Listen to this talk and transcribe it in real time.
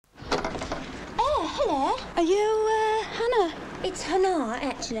Yeah. Are you, Hannah? It's Hannah,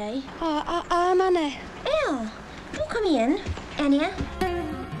 actually. Oh, I'm Annie. Yeah. Don't come in, Anya.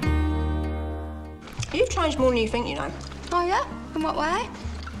 You've changed more than you think, you know. Oh, yeah? In what way?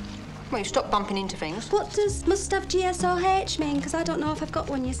 Well, you've stopped bumping into things. What does must have GSOH mean? Because I don't know if I've got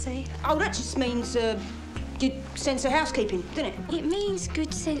one, you see. Oh, that just means, good sense of housekeeping, doesn't it? It means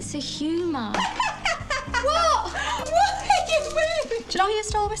good sense of humour. What? What are you doing? Do you know he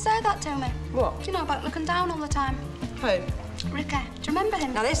used to always say that to me? What? Do you know about looking down all the time? Who? Ricky. Do you remember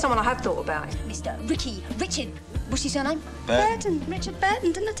him? Now, there's someone I have thought about. Mr. Richard. What's his surname? Burton. Richard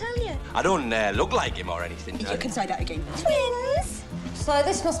Burton, didn't I tell you? I don't look like him or anything. You can say that again. Twins. So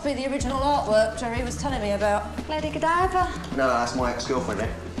this must be the original artwork Jerry was telling me about. Lady Godiva. No, that's my ex-girlfriend, eh?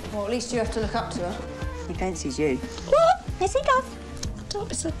 Well, at least you have to look up to her. He fancies you. What? Yes, he does. Don't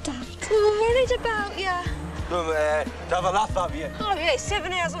be so daft. I'm worried about you. Have a laugh, have you? Oh, yeah,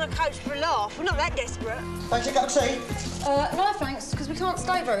 7 hours on a coach for a laugh. We're not that desperate. Fancy a cup of tea? No thanks, because we can't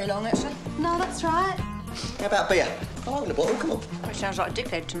stay very long, actually. No, that's right. How about beer? I'll open the bottle, come on. Which sounds like a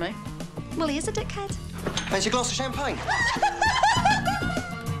dickhead to me. Well, he is a dickhead. Fancy a glass of champagne?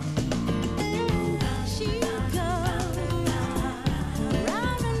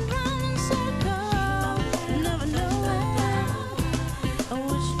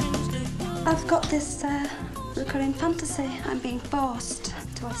 I've got this recurring fantasy. I'm being forced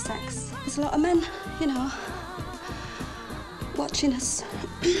to have sex. There's a lot of men, you know, watching us.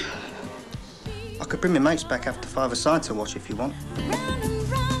 I could bring my mates back after 5-a-side to watch if you want. Round and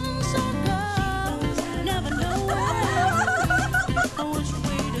round.